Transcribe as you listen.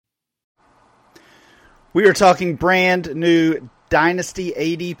We are talking brand new Dynasty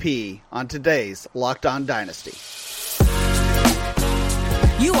ADP on today's Locked On Dynasty.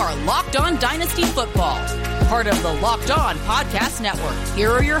 You are Locked On Dynasty Football, part of the Locked On Podcast Network.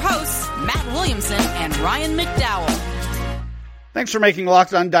 Here are your hosts, Matt Williamson and Ryan McDowell. Thanks for making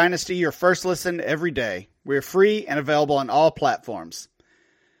Locked On Dynasty your first listen every day. We're free and available on all platforms.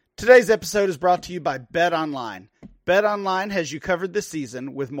 Today's episode is brought to you by BetOnline. BetOnline has you covered this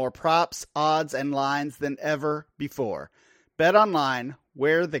season with more props, odds, and lines than ever before. BetOnline,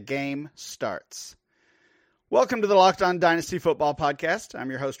 where the game starts. Welcome to the Locked On Dynasty Football Podcast.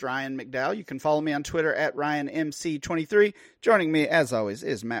 I'm your host, Ryan McDowell. You can follow me on Twitter at RyanMC23. Joining me, as always,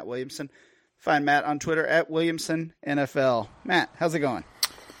 is Matt Williamson. Find Matt on Twitter at WilliamsonNFL. Matt, how's it going?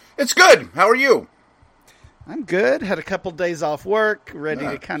 It's good. How are you? I'm good. Had a couple days off work, ready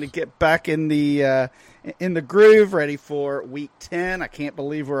to kind of get back in the groove, ready for Week 10. I can't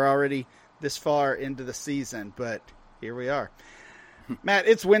believe we're already this far into the season, but here we are. Matt,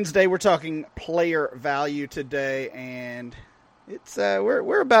 it's Wednesday. We're talking player value today, and it's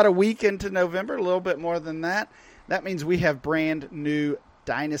we're about a week into November, a little bit more than that. That means we have brand new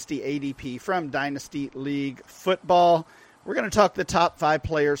Dynasty ADP from Dynasty League Football. We're going to talk the top 5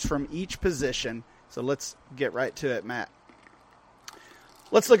 players from each position. So let's get right to it, Matt.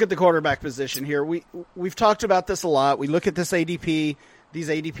 Let's look at the quarterback position here. We've talked about this a lot. We look at this ADP, these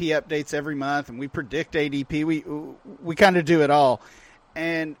ADP updates every month, and we predict ADP. We kind of do it all.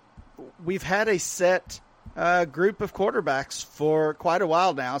 And we've had a set group of quarterbacks for quite a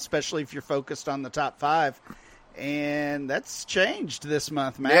while now, especially if you're focused on the top 5. And that's changed this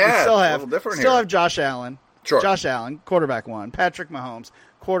month, Matt. Yeah, we still a little different here. have Josh Allen. Sure. Josh Allen, quarterback 1. Patrick Mahomes,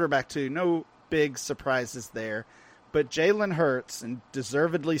 quarterback 2. No big surprises there. But Jalen Hurts, and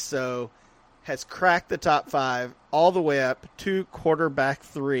deservedly so, has cracked the top 5 all the way up to quarterback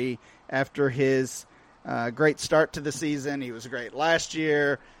 3 after his great start to the season. He was great last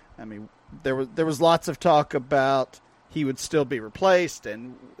year. I mean, there was lots of talk about he would still be replaced,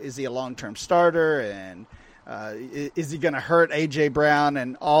 and is he a long-term starter, and is he going to hurt A.J. Brown,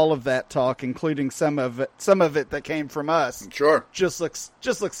 and all of that talk, including some of it that came from us. Sure, just looks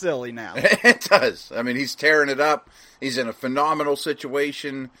silly now. It does. I mean, he's tearing it up. He's in a phenomenal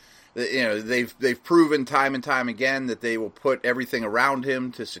situation. You know, they've proven time and time again that they will put everything around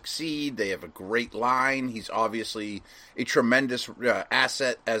him to succeed. They have a great line. He's obviously a tremendous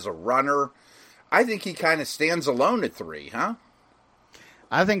asset as a runner. I think he kind of stands alone at 3, huh?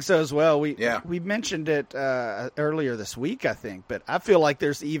 I think so as well. We mentioned it earlier this week, I think, but I feel like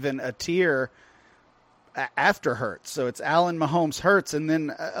there's even a tier after Hurts. So it's Allen, Mahomes, Hurts, and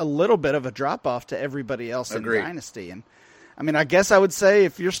then a little bit of a drop-off to everybody else in the Dynasty. And I mean, I guess I would say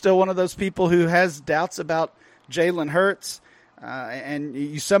if you're still one of those people who has doubts about Jalen Hurts and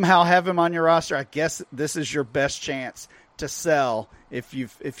you somehow have him on your roster, I guess this is your best chance to sell if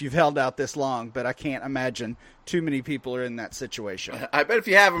you've held out this long, but I can't imagine too many people are in that situation. I bet if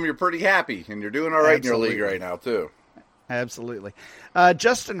you have him, you're pretty happy, and you're doing all right in your league right now, too. Absolutely.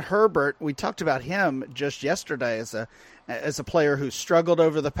 Justin Herbert, we talked about him just yesterday as a player who struggled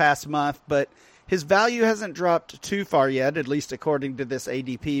over the past month, but his value hasn't dropped too far yet, at least according to this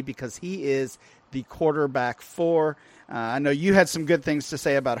ADP, because he is the quarterback 4. I know you had some good things to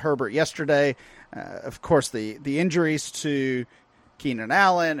say about Herbert yesterday. Of course, the injuries to Keenan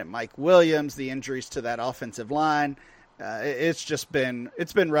Allen and Mike Williams, the injuries to that offensive line. It's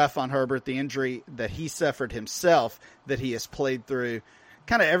been rough on Herbert, the injury that he suffered himself that he has played through.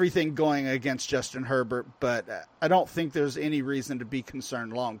 Kind of everything going against Justin Herbert, but I don't think there's any reason to be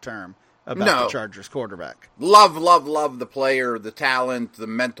concerned long-term about the Chargers quarterback. Love the player, the talent, the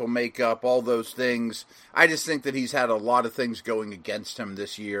mental makeup, all those things. I just think that he's had a lot of things going against him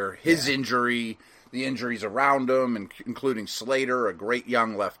this year. His injury, the injuries around him, including Slater, a great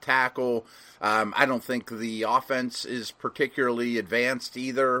young left tackle. I don't think the offense is particularly advanced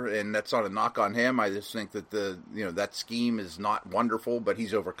either, and that's not a knock on him. I just think that that scheme is not wonderful, but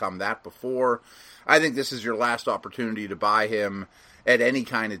he's overcome that before. I think this is your last opportunity to buy him at any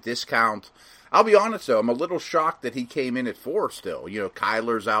kind of discount. I'll be honest, though, I'm a little shocked that he came in at 4 still. You know,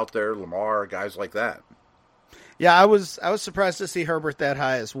 Kyler's out there, Lamar, guys like that. Yeah, I was surprised to see Herbert that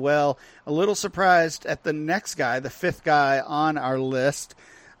high as well. A little surprised at the next guy, the 5th guy on our list.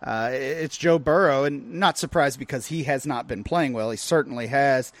 It's Joe Burrow, and not surprised because he has not been playing well. He certainly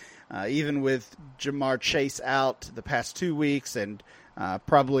has, even with Jamar Chase out the past 2 weeks and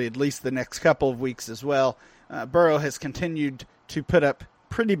probably at least the next couple of weeks as well. Burrow has continued to put up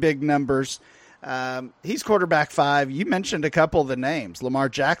pretty big numbers. He's quarterback 5. You mentioned a couple of the names. Lamar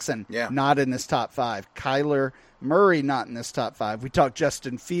Jackson, not in this top 5. Kyler Murray, not in this top 5. We talked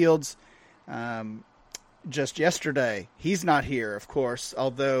Justin Fields. just yesterday. He's not here, of course.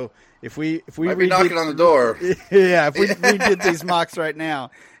 Although if we might be knocking on the door, yeah, if we redid these mocks right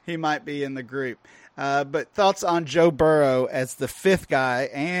now, he might be in the group. But thoughts on Joe Burrow as the fifth guy,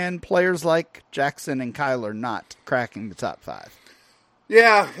 and players like Jackson and Kyler not cracking the top five?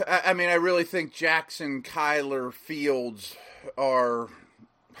 Yeah, I mean, I really think Jackson, Kyler, Fields are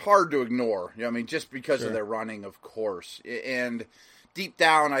hard to ignore. I mean, just because of their running, of course. And deep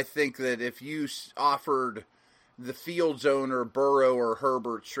down, I think that if you offered the Fields owner, Burrow or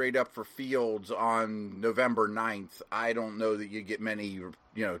Herbert, straight up for Fields on November 9th, I don't know that you get many,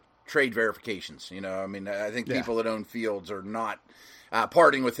 trade verifications. I mean, I think people that own Fields are not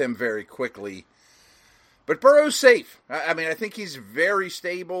parting with him very quickly. But Burrow's safe. I mean, I think he's very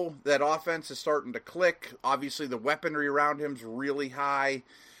stable. That offense is starting to click. Obviously, the weaponry around him is really high.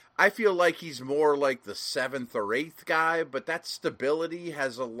 I feel like he's more like the 7th or 8th guy, but that stability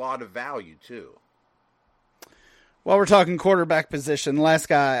has a lot of value, too. While we're talking quarterback position, last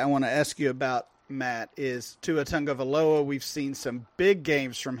guy I want to ask you about, Matt, is Tua Tagovailoa. We've seen some big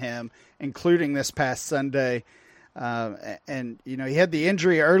games from him, including this past Sunday. And he had the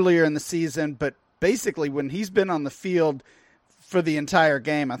injury earlier in the season, but basically when he's been on the field for the entire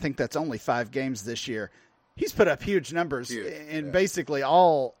game, I think that's only 5 games this year, he's put up huge numbers in basically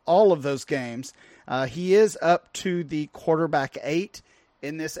all of those games. He is up to the quarterback 8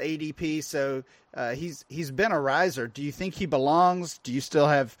 in this ADP, so he's been a riser. Do you think he belongs? Do you still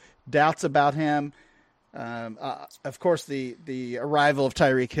have doubts about him? Of course, the arrival of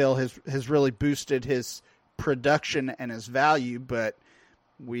Tyreek Hill has really boosted his production and his value, but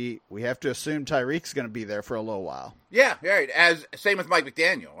we have to assume Tyreek's going to be there for a little while. Yeah, right. Same with Mike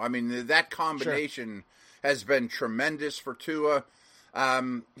McDaniel. I mean, that combination has been tremendous for Tua.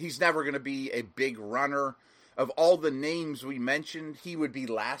 He's never going to be a big runner. Of all the names we mentioned, he would be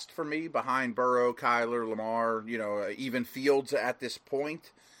last for me behind Burrow, Kyler, Lamar, even Fields at this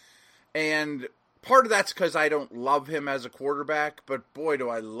point. And part of that's because I don't love him as a quarterback, but boy, do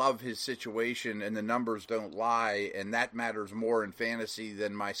I love his situation, and the numbers don't lie, and that matters more in fantasy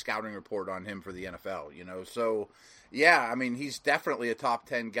than my scouting report on him for the NFL, So, yeah, I mean, he's definitely a top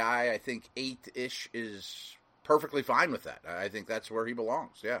 10 guy. I think 8-ish is perfectly fine with that. I think that's where he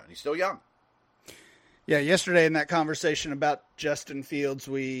belongs. Yeah, he's still young. Yeah, yesterday in that conversation about Justin Fields,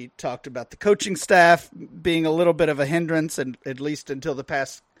 we talked about the coaching staff being a little bit of a hindrance, and at least until the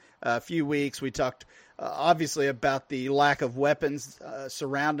past few weeks. We talked obviously about the lack of weapons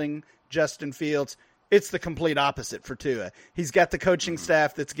surrounding Justin Fields. It's the complete opposite for Tua. He's got the coaching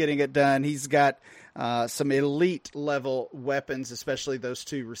staff that's getting it done. He's got some elite level weapons, especially those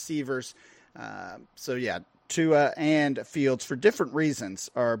 2 receivers. So yeah, Tua and Fields, for different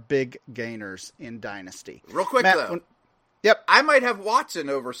reasons, are big gainers in Dynasty. Real quick, Matt, though. Yep. I might have Watson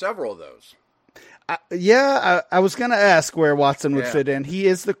over several of those. I was going to ask where Watson would fit in. He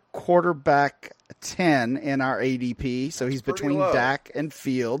is the quarterback 10 in our ADP, so he's between Dak and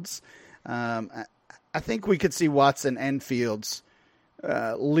Fields. I think we could see Watson and Fields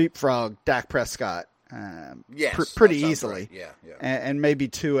leapfrog Dak Prescott pretty easily. Right. Yeah. And maybe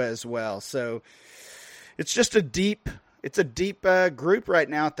Tua as well. So it's just a deep group right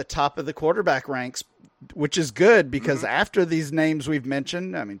now at the top of the quarterback ranks, which is good because after these names we've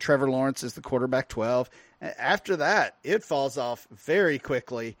mentioned, I mean, Trevor Lawrence is the quarterback 12. After that, it falls off very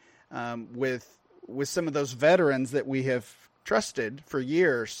quickly with some of those veterans that we have trusted for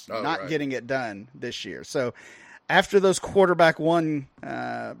years getting it done this year. So after those quarterback 1,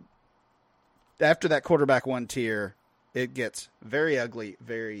 after that quarterback 1 tier, it gets very ugly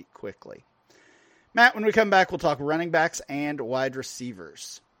very quickly. Matt, when we come back, we'll talk running backs and wide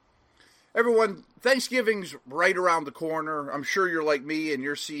receivers. Everyone, Thanksgiving's right around the corner. I'm sure you're like me and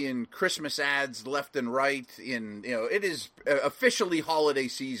you're seeing Christmas ads left and right. It is officially holiday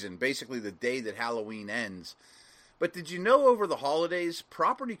season, basically the day that Halloween ends. But did you know over the holidays,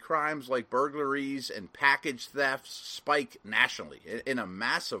 property crimes like burglaries and package thefts spike nationally in a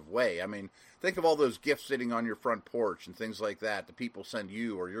massive way? I mean, think of all those gifts sitting on your front porch and things like that people send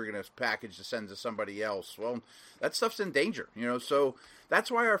you, or you're going to package to send to somebody else. Well, that stuff's in danger, so that's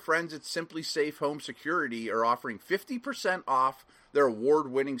why our friends at Simply Safe Home Security are offering 50% off their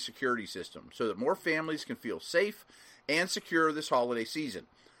award-winning security system so that more families can feel safe and secure this holiday season.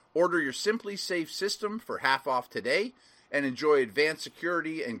 Order your Simply Safe system for half off today and enjoy advanced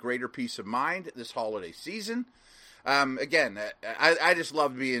security and greater peace of mind this holiday season. Again, I just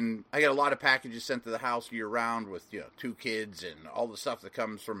love I get a lot of packages sent to the house year round with, 2 kids and all the stuff that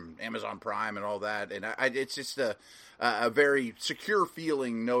comes from Amazon Prime and all that. And it's just a very secure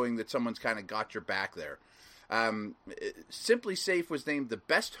feeling knowing that someone's kind of got your back there. Simply Safe was named the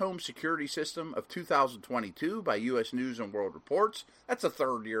best home security system of 2022 by U.S. News and World Reports. That's the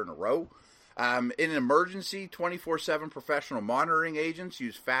third year in a row. In an emergency, 24/7 professional monitoring agents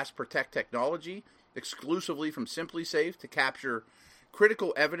use Fast Protect technology exclusively from Simply Safe to capture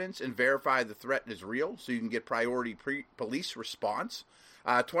critical evidence and verify the threat is real, so you can get priority police response.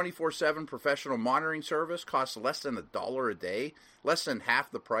 24/7 professional monitoring service costs less than $1 a day, less than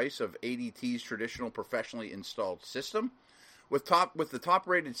half the price of ADT's traditional professionally installed system. With the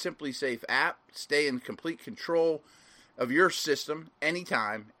top-rated Simply Safe app, stay in complete control of your system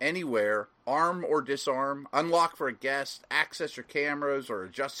anytime, anywhere, arm or disarm, unlock for a guest, access your cameras, or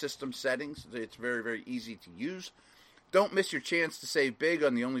adjust system settings. It's very, very easy to use. Don't miss your chance to save big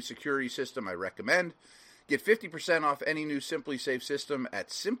on the only security system I recommend. Get 50% off any new Simply Safe system at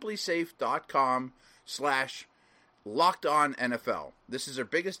simplysafe.com/LockedOnNFL. This is their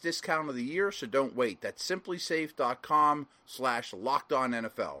biggest discount of the year, so don't wait. That's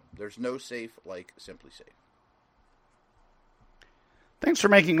simplysafe.com/LockedOnNFL. There's no safe like Simply Safe. Thanks for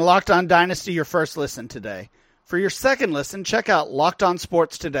making Locked On Dynasty your first listen today. For your second listen, check out Locked On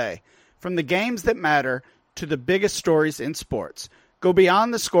Sports Today. From the games that matter to the biggest stories in sports. Go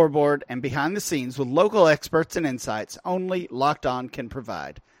beyond the scoreboard and behind the scenes with local experts and insights only Locked On can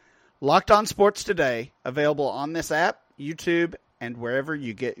provide. Locked On Sports Today, available on this app, YouTube, and wherever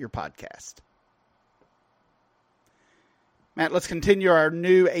you get your podcast. Matt, let's continue our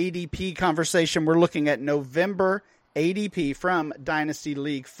new ADP conversation. We're looking at November ADP from Dynasty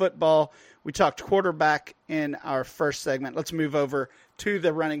League Football. We talked quarterback in our first segment. Let's move over to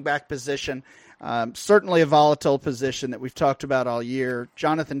the running back position. Certainly a volatile position that we've talked about all year.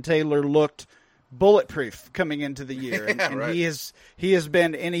 Jonathan Taylor looked bulletproof coming into the year, and right. he has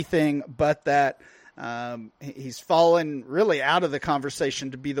been anything but that. He's fallen really out of the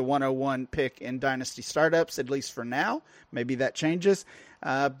conversation to be the 101 pick in Dynasty startups, at least for now. Maybe that changes,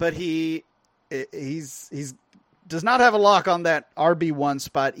 but he's does not have a lock on that RB1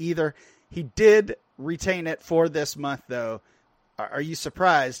 spot either. He did retain it for this month, though. Are you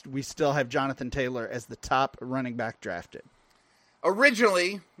surprised we still have Jonathan Taylor as the top running back drafted?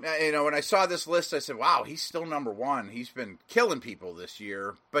 Originally, when I saw this list, I said, wow, he's still number one. He's been killing people this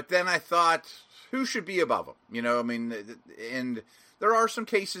year. But then I thought, who should be above him? And there are some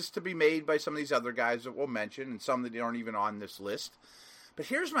cases to be made by some of these other guys that we'll mention and some that aren't even on this list. But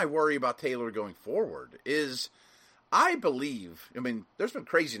here's my worry about Taylor going forward is I believe, there's been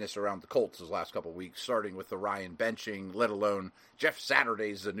craziness around the Colts this last couple of weeks, starting with the Ryan benching, let alone Jeff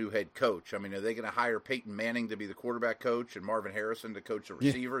Saturday's the new head coach. Are they going to hire Peyton Manning to be the quarterback coach and Marvin Harrison to coach the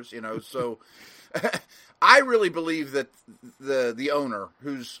receivers? So I really believe that the owner,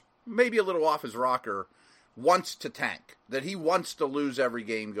 who's maybe a little off his rocker, wants to tank, that he wants to lose every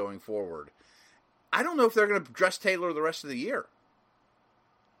game going forward. I don't know if they're going to dress Taylor the rest of the year.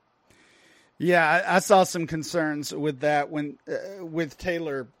 Yeah, I saw some concerns with that when with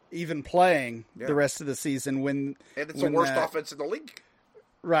Taylor even playing the rest of the season. And it's the worst offense in the league.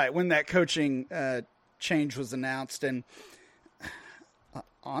 Right, when that coaching change was announced. And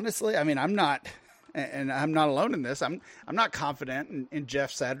honestly, I'm not, and I'm not alone in this, I'm not confident in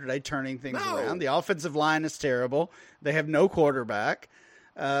Jeff Saturday turning things around. The offensive line is terrible. They have no quarterback.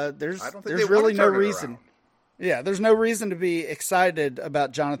 There's really no reason. Yeah, there's no reason to be excited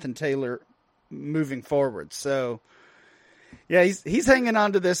about Jonathan Taylor moving forward. So, yeah, he's hanging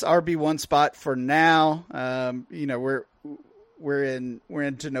on to this RB1 spot for now. We're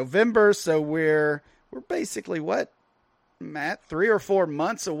into November, so we're basically what, Matt, 3 or 4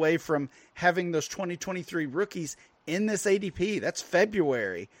 months away from having those 2023 rookies in this ADP. That's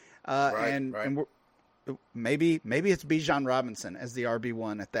February, and we're, maybe it's Bijan Robinson as the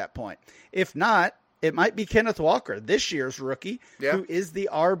RB1 at that point. If not, it might be Kenneth Walker, this year's rookie, who is the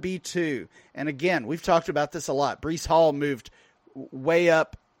RB2. And again, we've talked about this a lot. Breece Hall moved way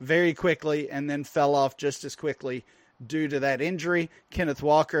up very quickly and then fell off just as quickly due to that injury. Kenneth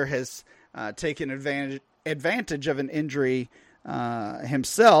Walker has taken advantage of an injury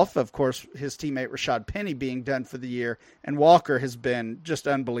himself. Of course, his teammate Rashad Penny being done for the year, and Walker has been just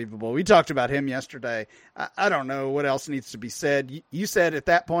unbelievable. We talked about him yesterday. I don't know what else needs to be said. You said at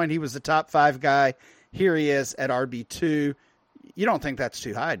that point he was the top 5 guy. Here he is at RB2. You don't think that's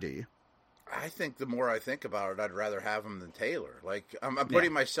too high, do you? I think the more I think about it, I'd rather have him than Taylor. Like, I'm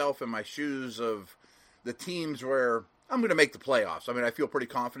putting myself in my shoes of the teams where I'm going to make the playoffs. I feel pretty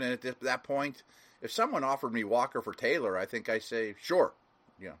confident at that point. If someone offered me Walker for Taylor, I think I say, sure.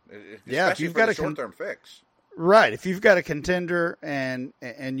 Especially if you've for got the a short-term fix. Right. If you've got a contender and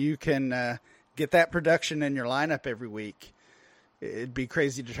you can get that production in your lineup every week, it'd be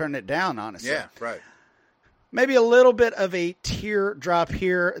crazy to turn it down, honestly. Yeah, right. Maybe a little bit of a tear drop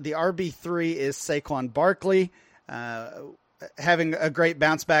here. The RB3 is Saquon Barkley, having a great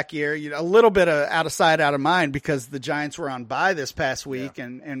bounce back year. A little bit of out of sight, out of mind because the Giants were on bye this past week,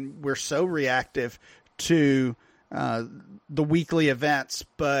 and we're so reactive to the weekly events.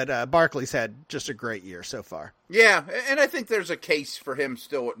 But Barkley's had just a great year so far. Yeah, and I think there's a case for him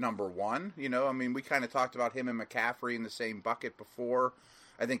still at number one. I mean, we kind of talked about him and McCaffrey in the same bucket before.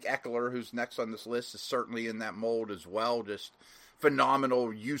 I think Eckler, who's next on this list, is certainly in that mold as well. Just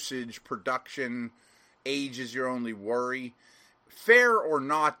phenomenal usage, production, age is your only worry. Fair or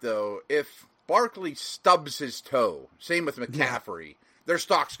not, though, if Barkley stubs his toe, same with McCaffrey, their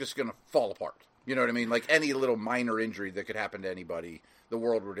stock's just going to fall apart. You know what I mean? Like any little minor injury that could happen to anybody, the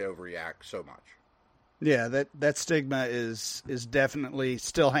world would overreact so much. Yeah, that stigma is definitely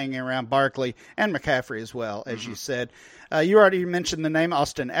still hanging around Barkley and McCaffrey as well, as you said. You already mentioned the name.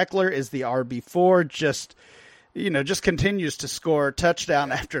 Austin Eckler is the RB4. Just continues to score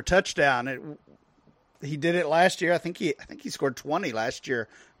touchdown after touchdown. He did it last year. I think he scored 20 last year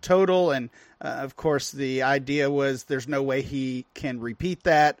total. And of course, the idea was there's no way he can repeat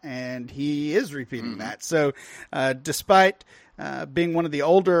that, and he is repeating that. So, despite being one of the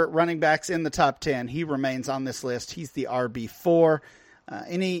older running backs in the top 10, he remains on this list. He's the RB4.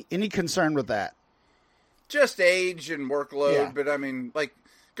 Any concern with that? Just age and workload, but I mean,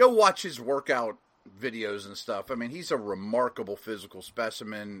 go watch his workout videos and stuff. I mean, he's a remarkable physical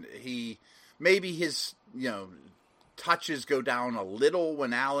specimen. Maybe his, touches go down a little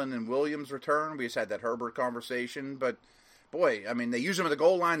when Allen and Williams return. We just had that Herbert conversation, but boy, I mean, they use him at the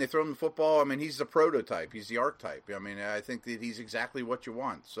goal line. They throw him the football. I mean, he's the prototype. He's the archetype. I mean, I think that he's exactly what you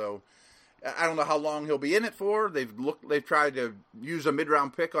want. So I don't know how long he'll be in it for. They've tried to use a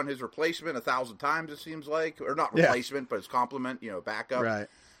mid-round pick on his replacement 1,000 times, it seems like. Or not replacement, but his complement, backup. Right.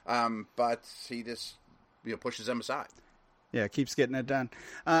 But he just, pushes them aside. Yeah, keeps getting it done.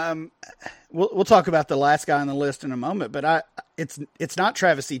 We'll talk about the last guy on the list in a moment, but it's not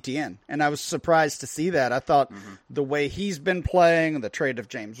Travis Etienne, and I was surprised to see that. I thought the way he's been playing, the trade of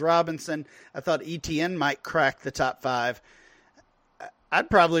James Robinson, I thought Etienne might crack the top 5. I'd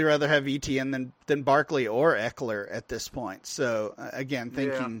probably rather have Etienne than Barkley or Eckler at this point. So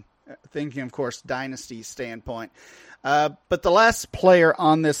again, thinking of course dynasty standpoint. But the last player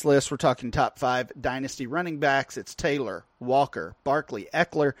on this list, we're talking top 5 dynasty running backs. It's Taylor, Walker, Barkley,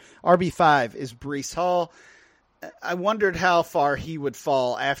 Eckler. RB5 is Breece Hall. I wondered how far he would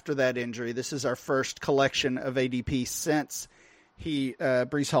fall after that injury. This is our first collection of ADP since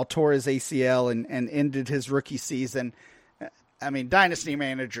Breece Hall tore his ACL and ended his rookie season. I mean, dynasty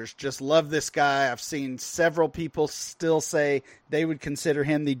managers just love this guy. I've seen several people still say they would consider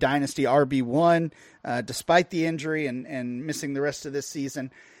him the dynasty RB1, despite the injury and missing the rest of this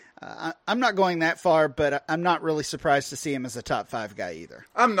season. I'm not going that far, but I'm not really surprised to see him as a top 5 guy either.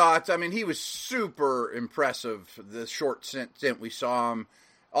 I'm not. I mean, he was super impressive the short stint we saw him.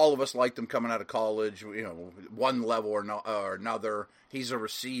 All of us liked him coming out of college, one level or another. He's a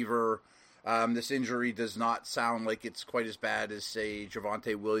receiver. This injury does not sound like it's quite as bad as, say,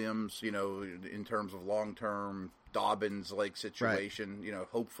 Javonte Williams, in terms of long-term Dobbins-like situation,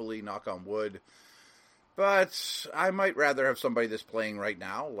 hopefully, knock on wood. But I might rather have somebody that's playing right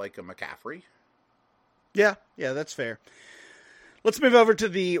now, like a McCaffrey. Yeah, that's fair. Let's move over to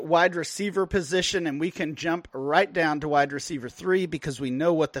the wide receiver position, and we can jump right down to wide receiver 3 because we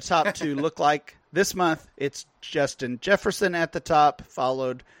know what the top 2 look like this month. It's Justin Jefferson at the top,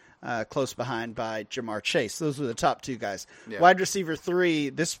 followed close behind by Jamar Chase. Those are the top 2 guys. Yeah. Wide receiver 3,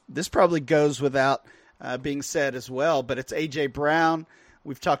 this probably goes without being said as well, but it's A.J. Brown.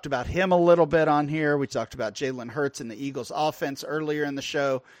 We've talked about him a little bit on here. We talked about Jalen Hurts and the Eagles offense earlier in the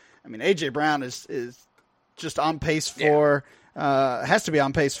show. I mean, A.J. Brown is just on pace for has to be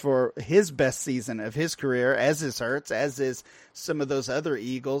on pace for his best season of his career, as is Hurts, as is some of those other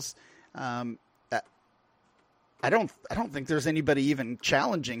Eagles. I don't think there's anybody even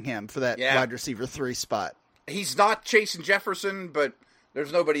challenging him for that wide receiver 3 spot. He's not chasing Jefferson, but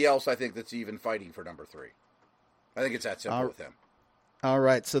there's nobody else I think that's even fighting for number 3. I think it's that simple with him. All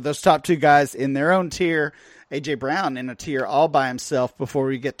right, so those top 2 guys in their own tier, A.J. Brown in a tier all by himself before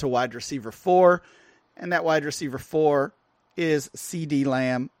we get to wide receiver 4, and that wide receiver 4 is C.D.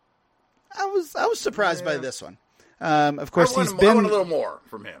 Lamb. I was surprised by this one. Of course, I want a little more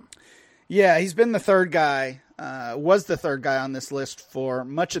from him. Yeah, he's been the third guy, was the third guy on this list for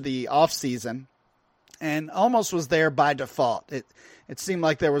much of the offseason, and almost was there by default. It seemed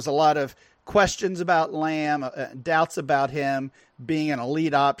like there was a lot of questions about Lamb, doubts about him being an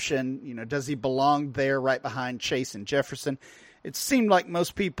elite option. Does he belong there right behind Chase and Jefferson? It seemed like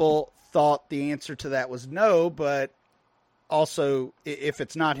most people thought the answer to that was no, but also if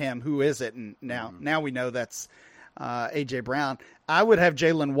it's not him, who is it? And now we know that's A.J. Brown. I would have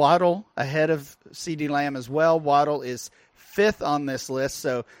Jalen Waddle ahead of CeeDee Lamb as well. Waddle is 5th on this list,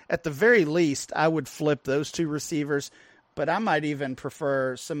 so at the very least, I would flip those two receivers, but I might even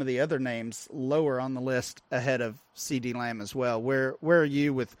prefer some of the other names lower on the list ahead of CeeDee Lamb as well. Where are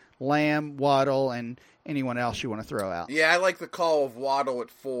you with Lamb, Waddle, and anyone else you want to throw out? Yeah, I like the call of Waddle at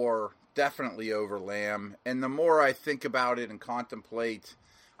 4, definitely over Lamb. And the more I think about it and contemplate,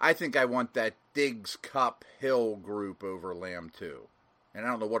 I think I want that Diggs, Cup, Hill group over Lamb too. And I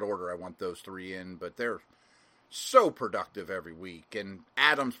don't know what order I want those 3 in, but they're so productive every week. And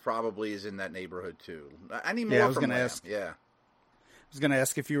Adams probably is in that neighborhood too. I need more from Lamb. Yeah. I was going to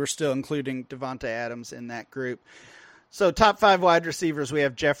ask if you were still including Devontae Adams in that group. So top 5 wide receivers, we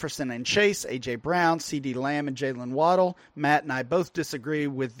have Jefferson and Chase, A.J. Brown, CeeDee Lamb, and Jalen Waddle. Matt and I both disagree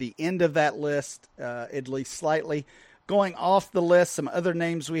with the end of that list, at least slightly. Going off the list, some other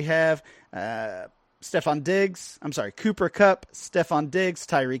names we have, Cooper Kupp, Stephon Diggs,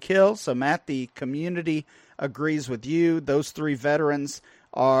 Tyreek Hill. So, Matt, the community agrees with you. Those 3 veterans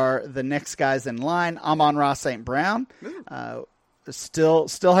are the next guys in line. Amon-Ra St. Brown, still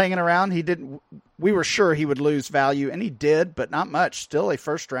hanging around. We were sure he would lose value, and he did, but not much. Still a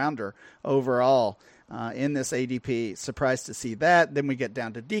first-rounder overall in this ADP. Surprised to see that. Then we get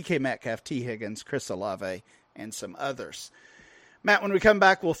down to DK Metcalf, T. Higgins, Chris Olave, and some others. Matt, when we come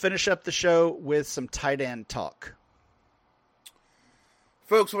back, we'll finish up the show with some tight end talk.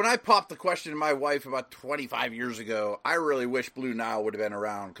 Folks, when I popped the question to my wife about 25 years ago, I really wish Blue Nile would have been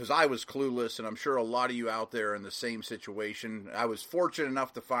around because I was clueless, and I'm sure a lot of you out there are in the same situation. I was fortunate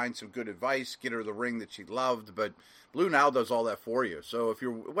enough to find some good advice, get her the ring that she loved, but Blue Nile does all that for you. So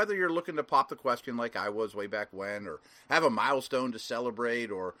whether you're looking to pop the question like I was way back when, or have a milestone to celebrate,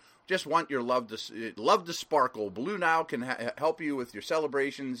 or just want your love to sparkle, Blue Nile can help you with your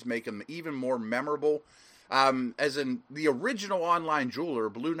celebrations, make them even more memorable. As in the original online jeweler,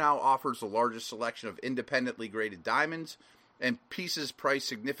 Blue Nile offers the largest selection of independently graded diamonds and pieces priced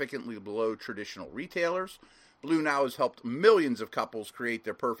significantly below traditional retailers. Blue Nile has helped millions of couples create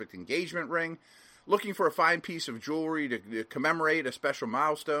their perfect engagement ring. Looking for a fine piece of jewelry to commemorate a special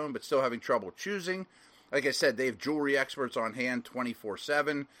milestone, but still having trouble choosing? Like I said, they have jewelry experts on hand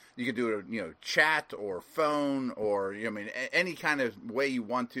 24/7. You can do it, chat or phone or any kind of way you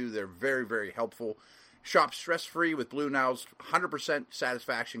want to. They're very, very helpful. Shop stress-free with Blue Nile's 100%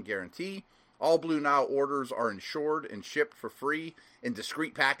 satisfaction guarantee. All Blue Nile orders are insured and shipped for free in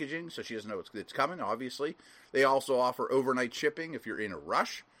discreet packaging, so she doesn't know it's coming, obviously. They also offer overnight shipping if you're in a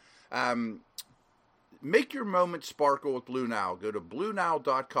rush. Make your moment sparkle with Blue Nile. Go to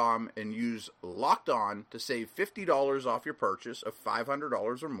BlueNile.com and use Locked On to save $50 off your purchase of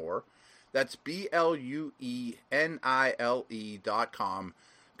 $500 or more. That's BlueNile.com.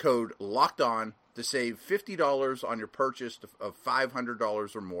 Code Locked On to save $50 on your purchase of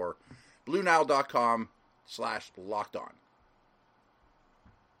 $500 or more. BlueNile.com/Locked On.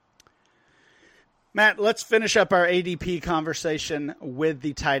 Matt, let's finish up our ADP conversation with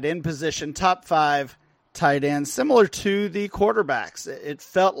the tight end position. Top 5 tight ends, similar to the quarterbacks. It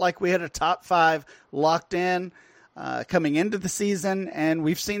felt like we had a top 5 locked in coming into the season, and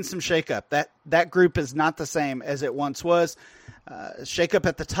we've seen some shakeup. That group is not the same as it once was. Shakeup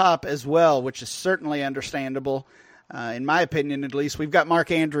at the top as well, which is certainly understandable. In my opinion, at least, we've got Mark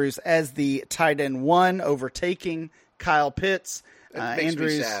Andrews as the tight end 1, overtaking Kyle Pitts. That makes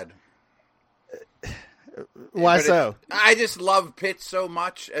me sad. Why so? I just love Pitts so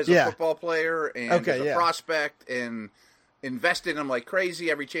much as a football player and as a prospect, and invest in him like crazy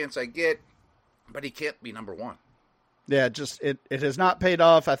every chance I get, but he can't be number 1. Yeah, just it has not paid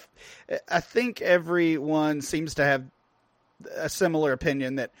off. I think everyone seems to have a similar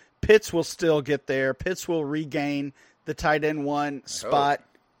opinion that Pitts will still get there. Pitts will regain the tight end 1 spot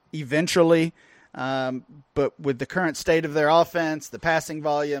eventually. But with the current state of their offense, the passing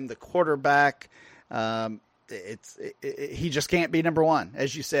volume, the quarterback, he just can't be number 1.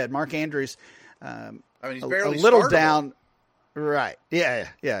 As you said, Mark Andrews, he's barely a little startable. down. Right. Yeah,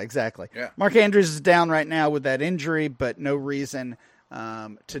 exactly. Yeah. Mark Andrews is down right now with that injury, but no reason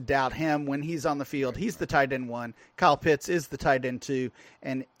to doubt him when he's on the field. He's the tight end 1. Kyle Pitts is the tight end 2.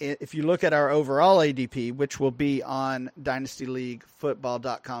 And if you look at our overall ADP, which will be on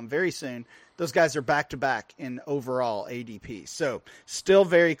dynastyleaguefootball.com very soon, those guys are back-to-back in overall ADP. So still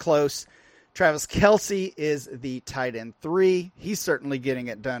very close. Travis Kelce is the tight end 3. He's certainly getting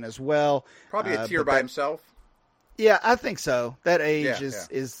it done as well. Probably a tier by himself. Yeah, I think so. That age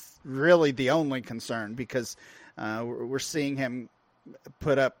is really the only concern because we're seeing him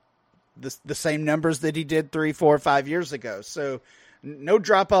put up the same numbers that he did 3, 4, 5 years ago. So no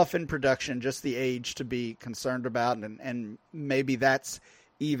drop off in production, just the age to be concerned about, and maybe that's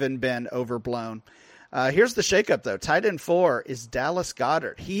even been overblown. Here's the shakeup, though. Tight end 4 is Dallas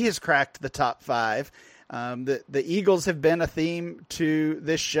Goedert. He has cracked the top 5. The Eagles have been a theme to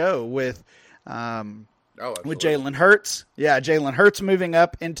this show with Jalen Hurts. Yeah, Jalen Hurts moving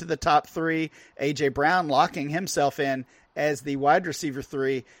up into the top 3. A.J. Brown locking himself in as the wide receiver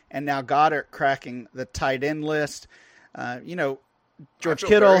 3, and now Goddard cracking the tight end list. George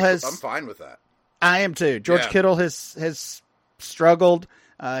Kittle has... I'm fine with that. I am too. George Kittle has struggled.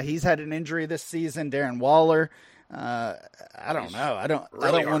 He's had an injury this season. Darren Waller. I don't know. I don't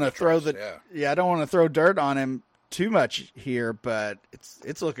want to throw I don't want to throw dirt on him too much here, but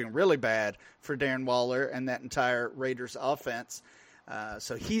it's looking really bad for Darren Waller and that entire Raiders offense.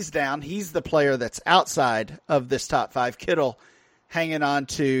 So he's down. He's the player that's outside of this top 5. Kittle hanging on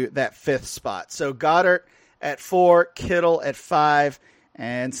to that 5th spot. So Goddard at 4, Kittle at 5,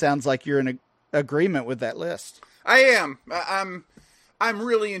 and sounds like you're in agreement with that list. I am. I'm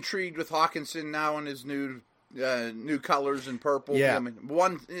really intrigued with Hawkinson now in his new colors in purple. Yeah. I mean,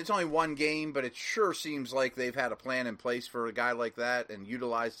 it's only one game, but it sure seems like they've had a plan in place for a guy like that and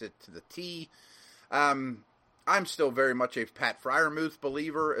utilized it to the T. I'm still very much a Pat Freiermuth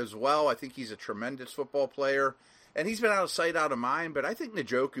believer as well. I think he's a tremendous football player. And he's been out of sight, out of mind, but I think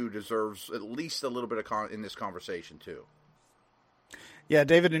Njoku deserves at least a little bit of in this conversation, too. Yeah,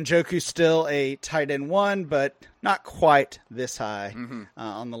 David Njoku's still a tight end 1, but not quite this high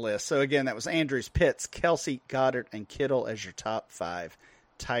on the list. So, again, that was Andrews, Pitts, Kelsey, Goddard, and Kittle as your top 5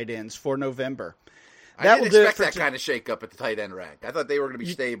 tight ends for November. I didn't expect that kind of shakeup at the tight end rank. I thought they were going to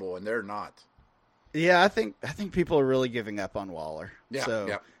be stable, and they're not. Yeah, I think people are really giving up on Waller. Yeah,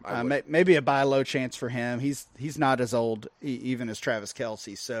 so maybe a buy low chance for him. He's not as old even as Travis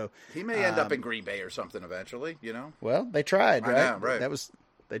Kelce. So he may end up in Green Bay or something eventually. Well, they tried, right? I know, right.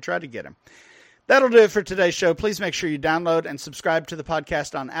 They tried to get him. That'll do it for today's show. Please make sure you download and subscribe to the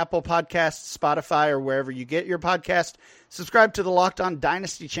podcast on Apple Podcasts, Spotify, or wherever you get your podcast. Subscribe to the Locked On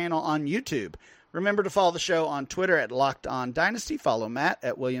Dynasty channel on YouTube. Remember to follow the show on Twitter at Locked On Dynasty. Follow Matt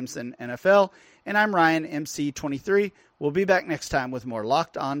at Williamson NFL. And I'm Ryan, MC23. We'll be back next time with more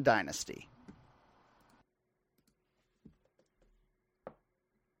Locked On Dynasty.